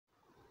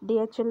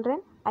Dear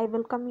children, I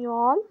welcome you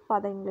all for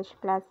the English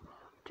class.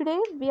 Today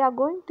we are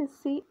going to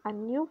see a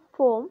new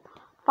poem,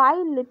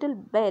 Five Little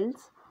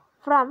Bells,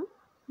 from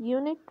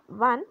Unit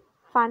 1,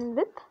 Fun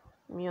with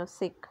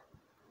Music.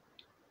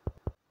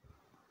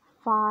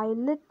 Five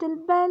little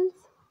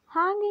bells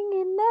hanging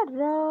in a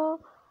row.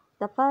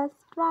 The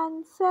first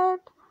one said,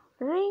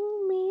 "Ring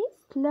me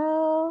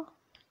slow."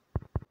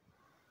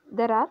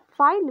 There are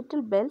five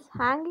little bells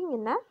hanging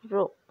in a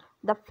row.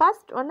 The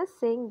first one is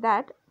saying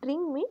that,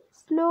 "Ring me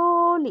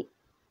slowly."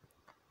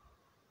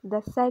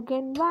 The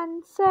second one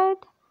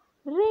said,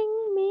 "Ring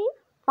me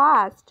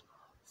fast."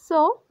 So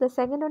the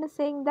second one is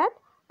saying that,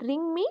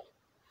 "Ring me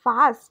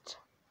fast."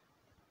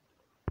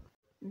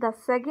 The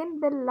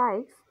second bell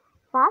likes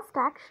fast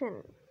action.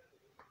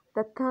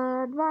 The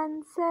third one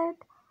said,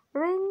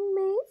 "Ring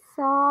me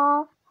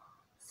soft."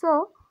 So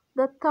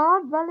the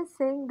third bell is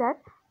saying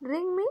that,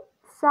 "Ring me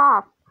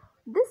soft."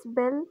 This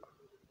bell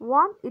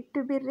want it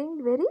to be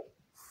ringed very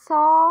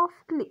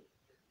softly.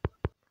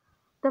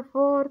 The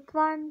fourth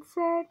one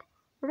said,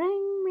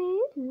 "Ring me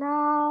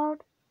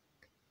loud."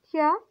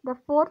 Here the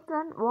fourth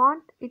one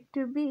want it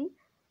to be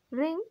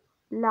ring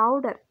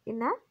louder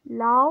in a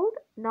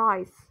loud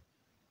noise.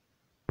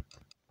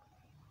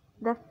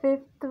 The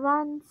fifth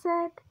one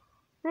said,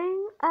 "Ring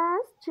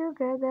us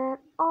together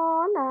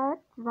all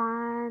at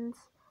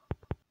once."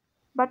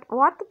 But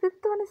what the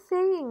fifth one is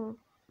saying?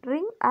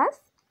 Ring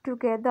us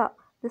together.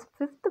 This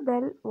fifth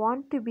bell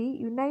want to be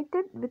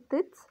united with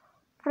its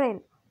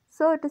friend.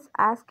 So it is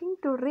asking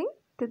to ring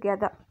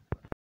together.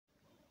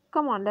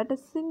 Come on, let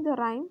us sing the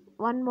rhyme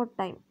one more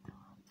time.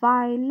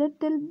 Five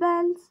little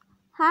bells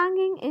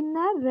hanging in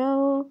a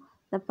row.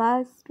 The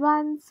first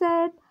one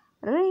said,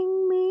 "Ring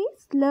me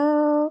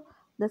slow."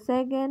 The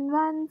second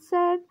one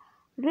said,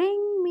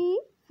 "Ring me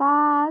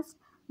fast."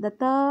 The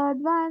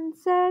third one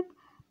said,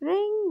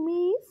 "Ring me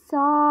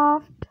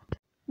soft."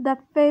 The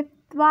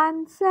fifth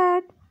one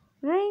said,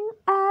 "Ring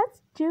us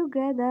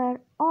together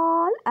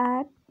all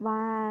at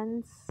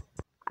once."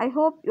 I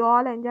hope you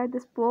all enjoyed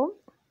this poem.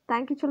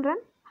 Thank you, children.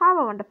 Have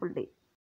a wonderful day.